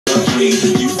clean,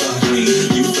 you suck clean,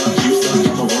 you suck,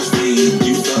 I'm a roast clean,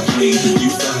 you suck clean,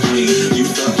 you suck clean, you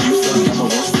suck, I'm a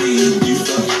roast clean, you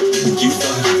suck,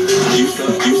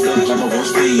 I'm a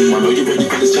roast clean. I know you're ready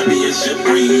for this championship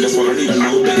ring. That's what I need to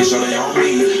know, baby, shall I on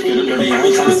me? Get them dirty, I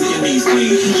ain't trying to see your knees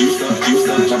clean. You suck,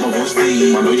 I'm a roast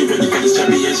clean. I know you're ready for this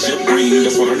championship ring.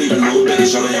 That's what I need to know, baby,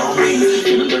 shall I on me?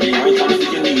 Get them dirty, I ain't trying to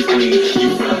see your knees clean.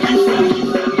 You suck, you suck,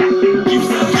 you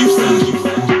suck, you suck, you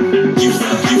suck, you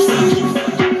suck, you suck, you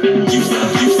suck,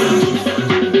 you suck, you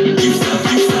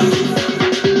suck, you suck,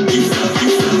 you suck, you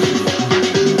suck.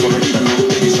 What I need to know,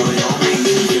 baby, shall I on me?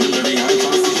 Get them dirty, I ain't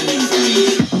trying to see your knees clean.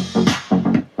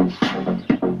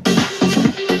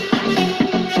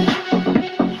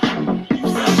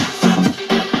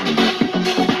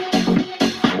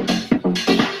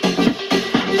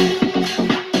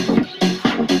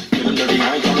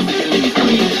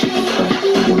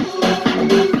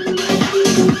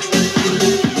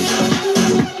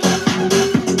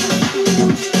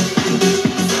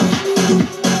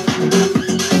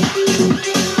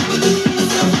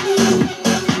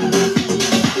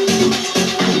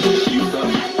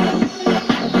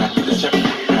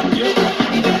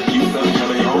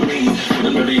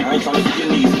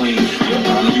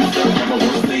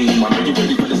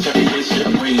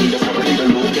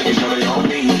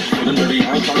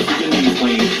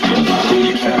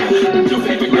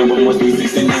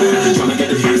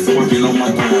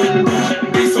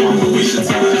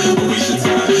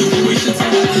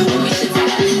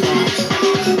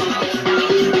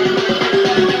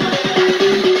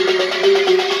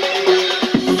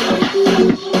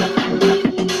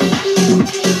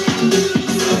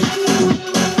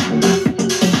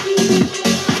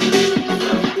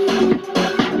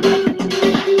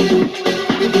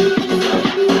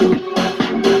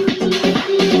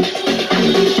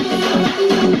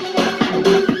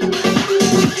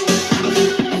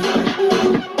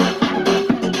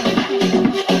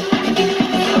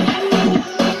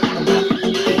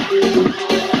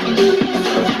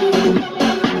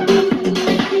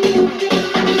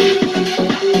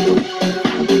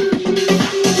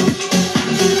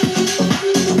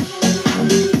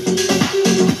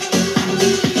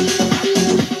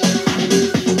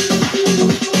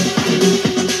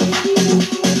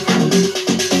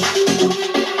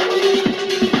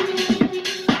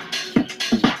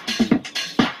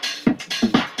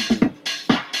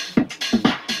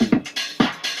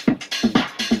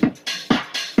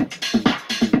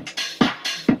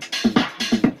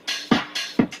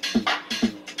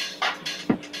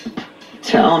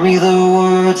 Tell me the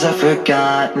words I've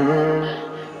forgotten,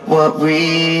 what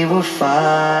we were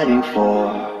fighting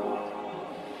for.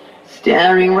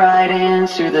 Staring right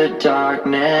into the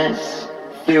darkness,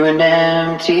 through an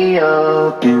empty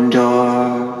open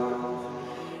door.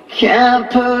 Can't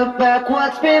put back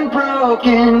what's been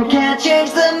broken, can't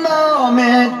change the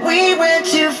moment, we went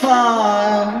too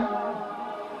far.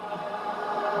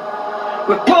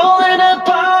 We're pulling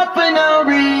apart for no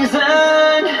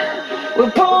reason,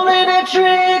 we're pulling a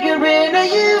trigger in a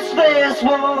useless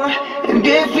war. And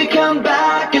if we come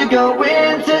back and go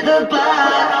into the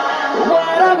black,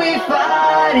 what are we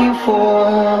fighting for?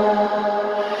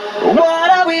 What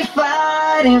are we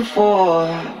fighting for?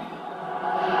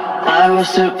 I was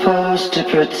supposed to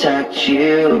protect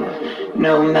you,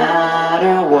 no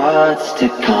matter what's to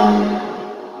come.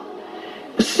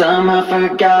 But somehow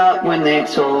forgot when they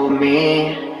told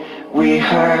me we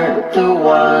hurt the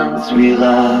ones we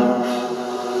love.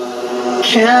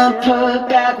 Can't put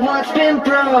back what's been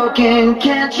broken,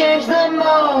 can't change the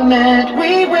moment,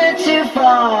 we went too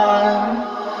far.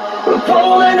 We're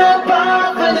pulling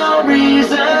apart for no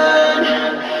reason,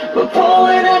 we're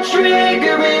pulling a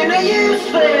trigger in a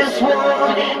useless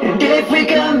war. And if we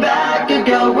come back and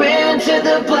go into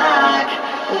the black,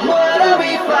 what are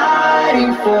we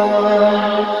fighting for?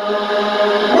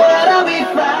 What are we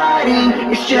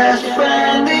fighting? It's just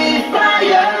friendly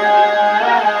fire.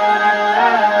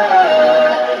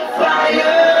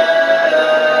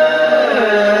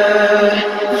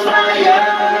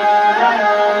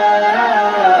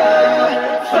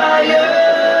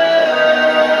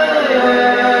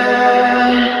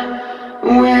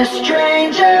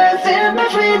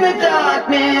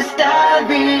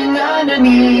 Diving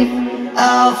underneath,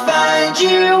 I'll find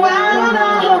you out on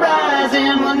the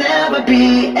horizon. We'll never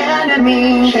be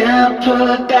enemies. Can't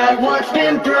put back what's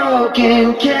been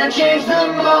broken, can't change the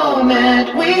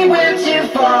moment, we went too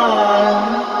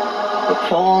far. We're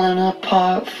pulling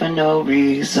apart for no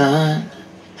reason,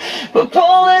 we're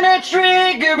pulling a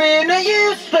trigger in a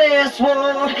useless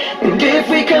war. And if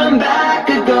we come back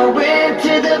and go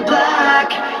into the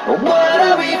black, what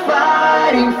are we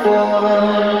fighting for?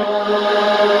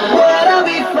 What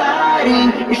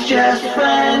fighting, it's just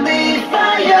friendly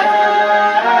fire.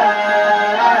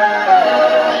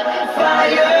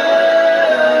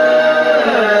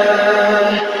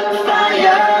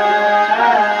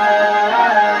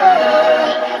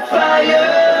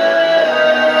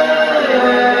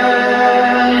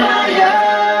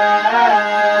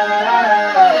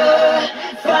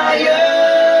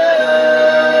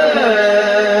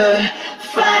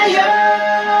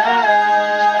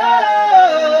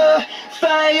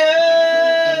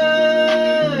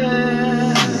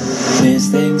 There's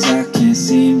things I can't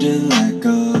seem to let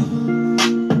go,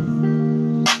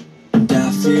 and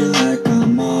I feel like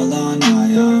I'm all on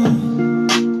my own.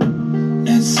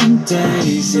 And some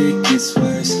days it gets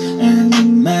worse, and the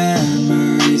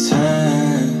memories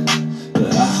hurt,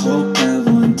 but I hope that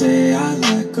one day I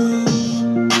let go.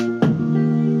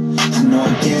 I know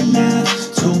I get mad,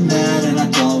 too mad, and I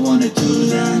don't wanna do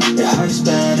that. It hurts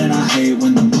bad and I hate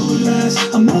when the mood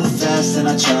lasts. I move fast and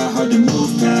I try hard to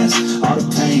move past all the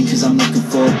pain, cause I'm looking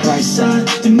for a bright side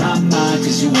in my mind,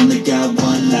 cause you only got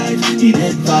one life. Need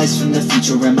advice from the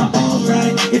future, am I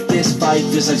alright? If this fight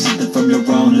feels like something from your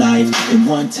own life, then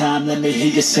one time let me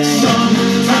hear you sing.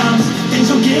 Sometimes things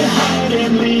will get hard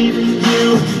and leave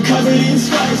you covered in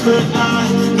scars, but I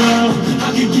know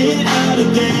I can get out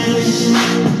of this.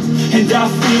 And I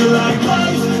feel like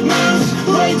life moves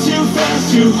way too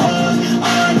fast to hold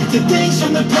on to things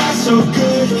from the past. So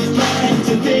goodbye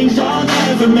to things I'll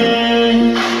never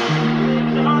miss.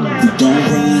 Don't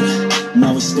run,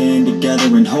 now we stand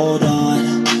together and hold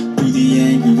on through the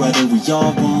angry weather. We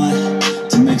all want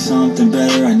to make something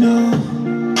better, I know.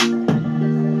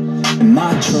 And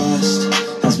my trust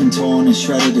has been torn and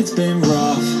shredded, it's been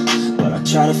rough, but I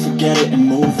try to forget it and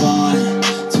move on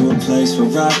to a place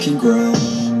where I can grow.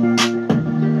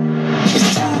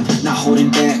 It's time, not holding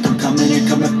back, I'm coming and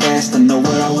coming fast. I know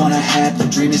what I wanna have, the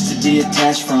dream is to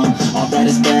detach from all that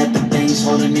is bad, the things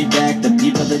holding me back, the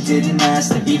people that didn't last,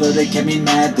 the evil that kept me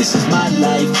mad. This is my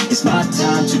life, it's my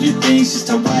time to do things just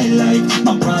how I like.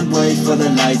 My runway for the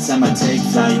lights, I'ma take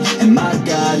flight, and my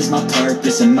God is my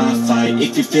purpose and my fight.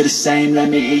 If you feel the same, let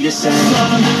me hear you say.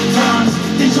 Sometimes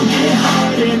things will get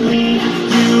hard and leave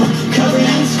you covered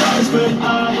in scars, but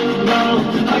I know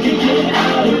I can get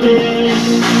out of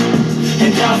this.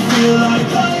 And I feel like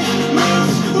life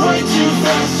moves way too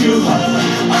fast to hold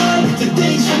on to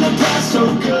things from the past. So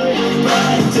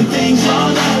goodbye to things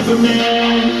I'll never miss.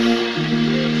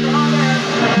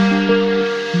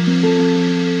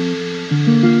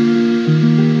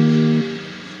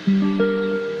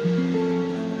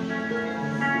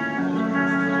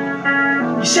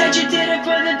 You said you did it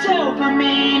for the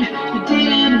dopamine. You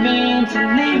didn't mean to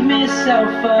leave me so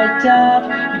fucked up.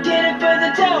 You did it for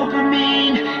the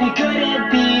dopamine. And could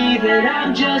it be that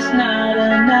I'm just not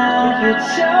enough? It's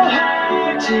so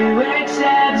hard to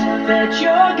accept that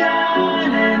you're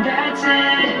gone and that's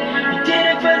it. You did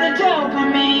it for the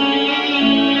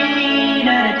dopamine, and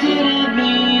I didn't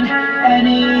mean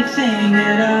anything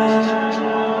at all.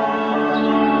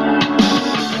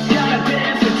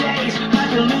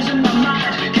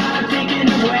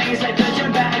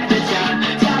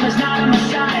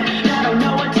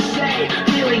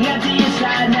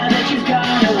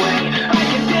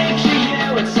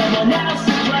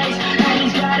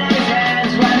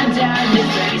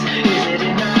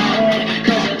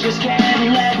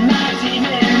 Can't let my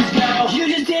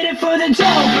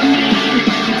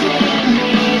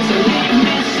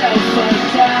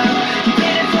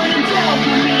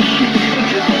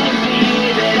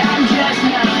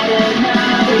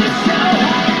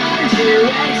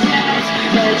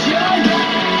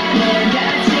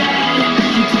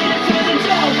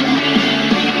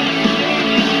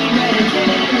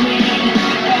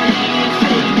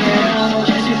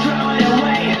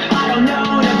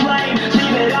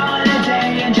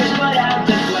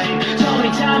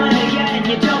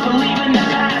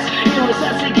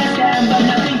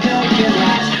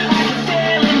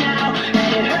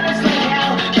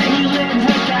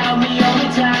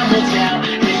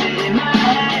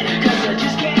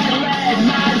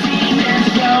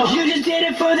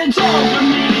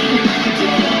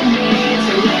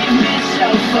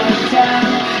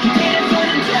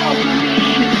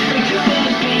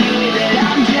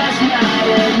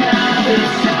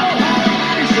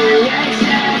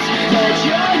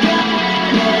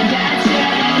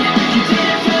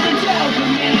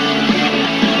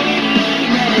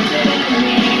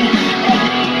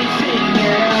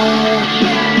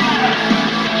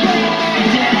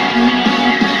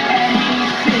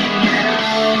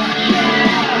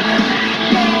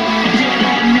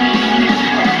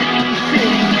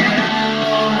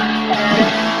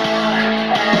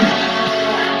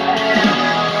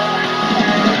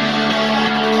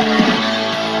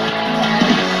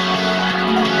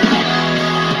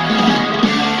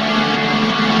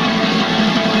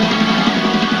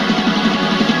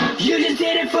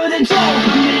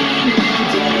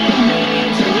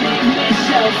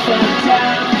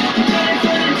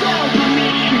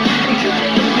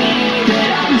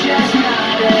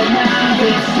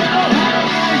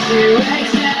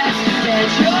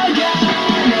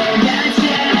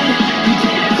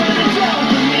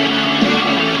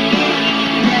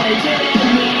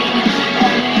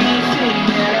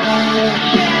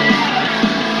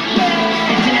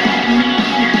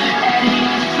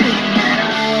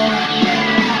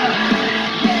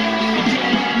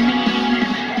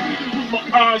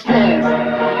eyes closed.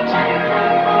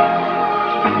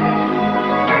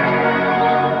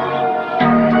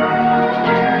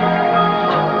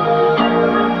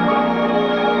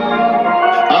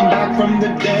 From the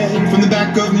dead, from the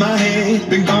back of my head,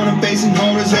 been gone and facing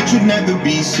horrors that should never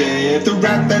be said. The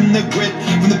wrath and the grit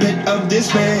from the pit of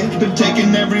despair, been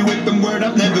taking every whip and word,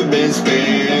 I've never been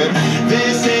spared.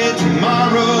 They said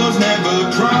tomorrow's never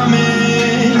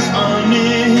promised,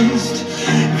 honest.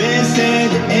 They said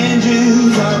the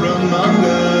angels are among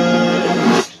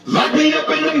us. Lock me up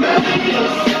in the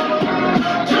maze,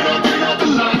 turn out the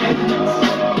light.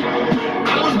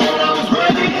 I was born, I was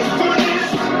ready for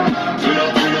this. Turn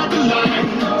out the light.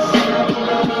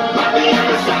 Lock me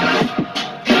inside.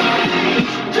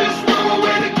 Just throw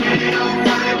away the key. Don't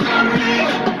worry about me.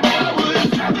 I was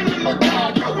trapping in my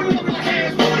car, throwing up my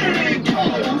hands, putting it in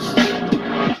clothes. I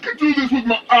can do this with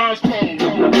my eyes closed.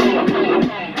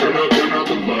 Turn out the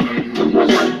light.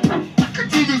 I can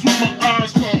do this with my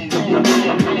eyes closed.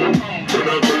 Turn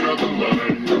out the light.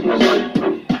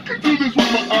 I can do this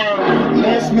with my eyes.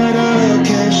 Less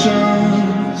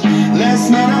medications, less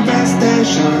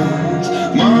manifestations,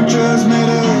 more drugs,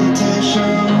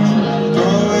 meditation,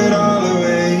 throw it all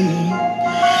away.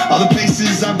 All the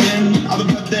places I've been, all the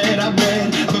blood that I've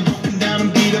bled, I've been broken down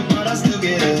and beat up, but I still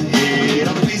get ahead.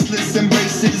 All the faceless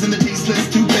embraces and the tasteless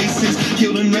two faces,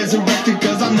 killed and resurrected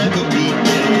cause I'll never be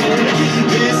dead.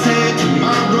 They said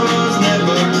tomorrow's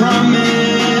never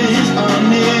promised,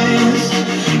 honest.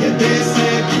 Yeah, they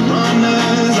said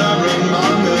piranhas are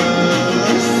among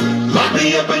us. Lock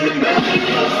me up in the maze,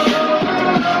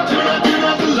 turn out the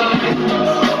light.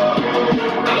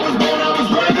 I was born, I was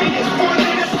ready for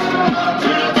this.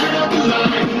 Turn out the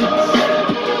light.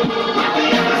 Lock me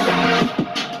inside.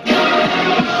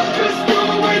 Just throw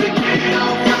away the key.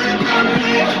 Don't worry about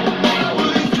me. I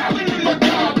was trapping in my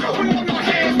car, throwing up my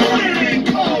hands, putting it in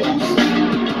clothes.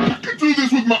 I can do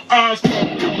this with my eyes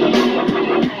closed.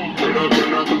 Turn out the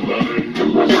light.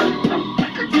 I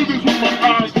can do this with my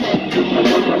eyes closed.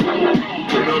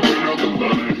 Turn out the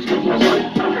light.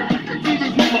 I can do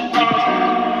this with my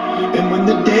eyes. And when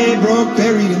the day broke,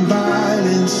 buried in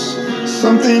violence,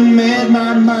 something made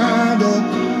my mind up.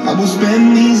 I will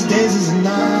spend these days as an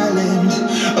island,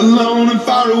 alone and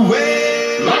far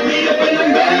away. Lock me up in the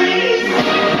maze.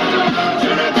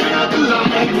 Turn out the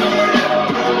light.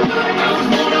 I was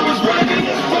born, I was ready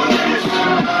for this.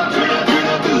 Turn out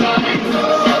the light.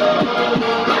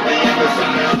 Lock me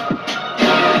inside.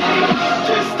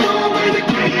 Just throw away the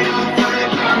key. Don't worry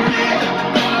about me.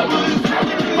 I was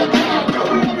trapping in my car,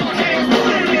 throwing up my hands,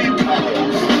 putting it in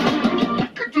clothes. I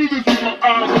can do this with my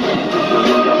eyes closed.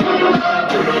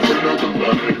 Turn out the light. I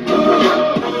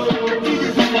can do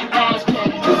this with my eyes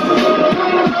closed. Turn out the light.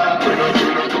 I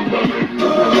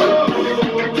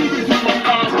can do this with my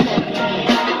eyes closed.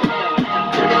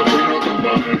 Turn out the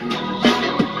light.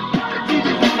 I can do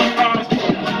this with my eyes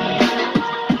closed.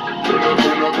 Turn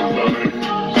out the light.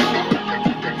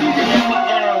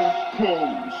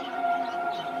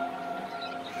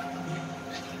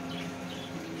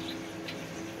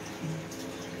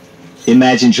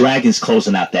 Imagine Dragons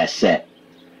closing out that set.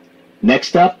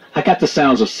 Next up, I got the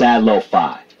sounds of sad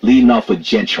lo-fi, leading off with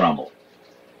Gent Trumbull.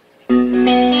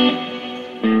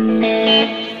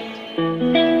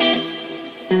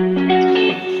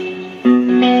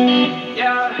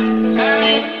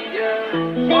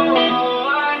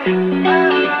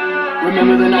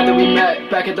 Remember the night that we met,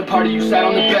 back at the party you sat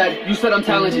on the bed. You said I'm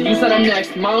talented, you said I'm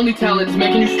next. My only talent is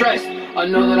making you stressed. I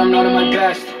know that I'm not at my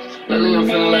best, lately I'm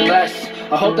feeling like less.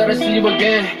 I hope that I see you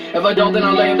again, if I don't then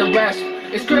I'll lay the rest.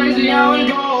 It's crazy how it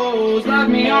goes, left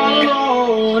me all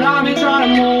alone. I've been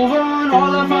trying to move on,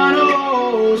 all I find are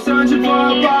woes. Searching for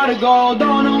a pot of gold,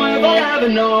 don't know if I'll ever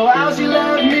know how she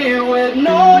left me with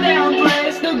no damn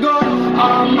place to go.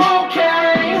 I'm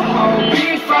okay, I'll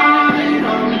be fine,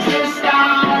 I'm just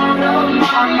out of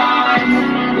my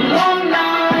mind. Long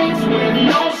nights with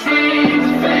no sleep,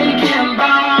 thinking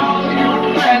about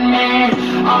you and me.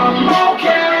 I'm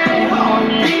okay, I'll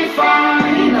be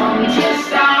fine, I'm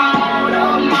just out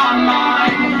of my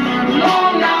mind.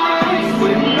 Long nights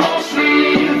with no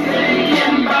sleep,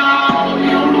 thinking about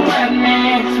you and me.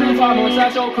 Spent 5 months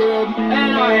at your crib,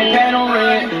 and I ain't paying no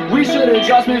rent. We should've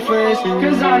just been friends,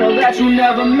 cause I know that you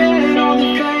never meant all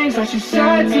the things that you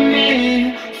said to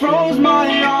me. Froze my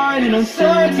heart in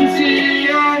uncertainty,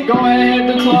 yeah. Go ahead,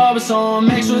 hit the club or song,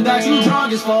 make sure that you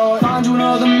drunk as fuck. Find you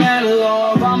another man to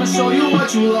love, I'ma show you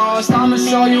what you lost. I'ma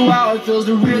show you how it feels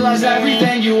to realize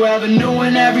everything you ever knew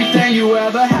and everything you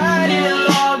ever had in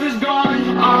love is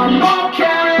gone. I'm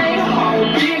okay,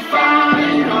 I'll be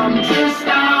fine, I'm just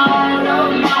out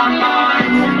of my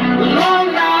mind.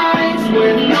 Long nights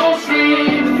with no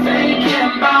sleep,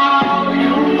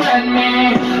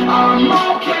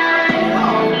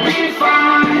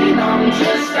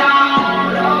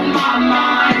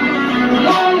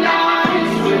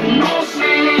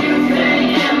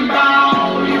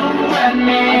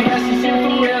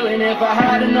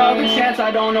 chance.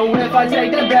 I don't know if I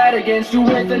take the bet against you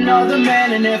with another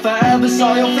man. And if I ever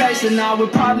saw your face, then I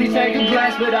would probably take a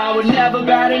glance, but I would never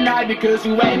bat an eye, because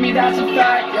you hate me, that's a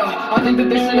fact. Yeah, I think that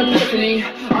this is an epiphany.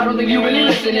 I don't think you really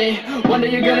listening. One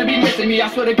day you're gonna be missing me. I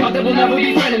swear to God that we'll never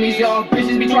be frenemies. Y'all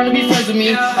bitches be trying to be friends with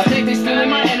me. I think they stealing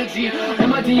my energy and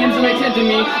my DMs and they tempting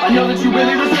me. I know that you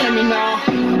really resenting me now.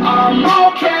 I'm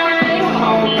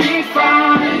okay.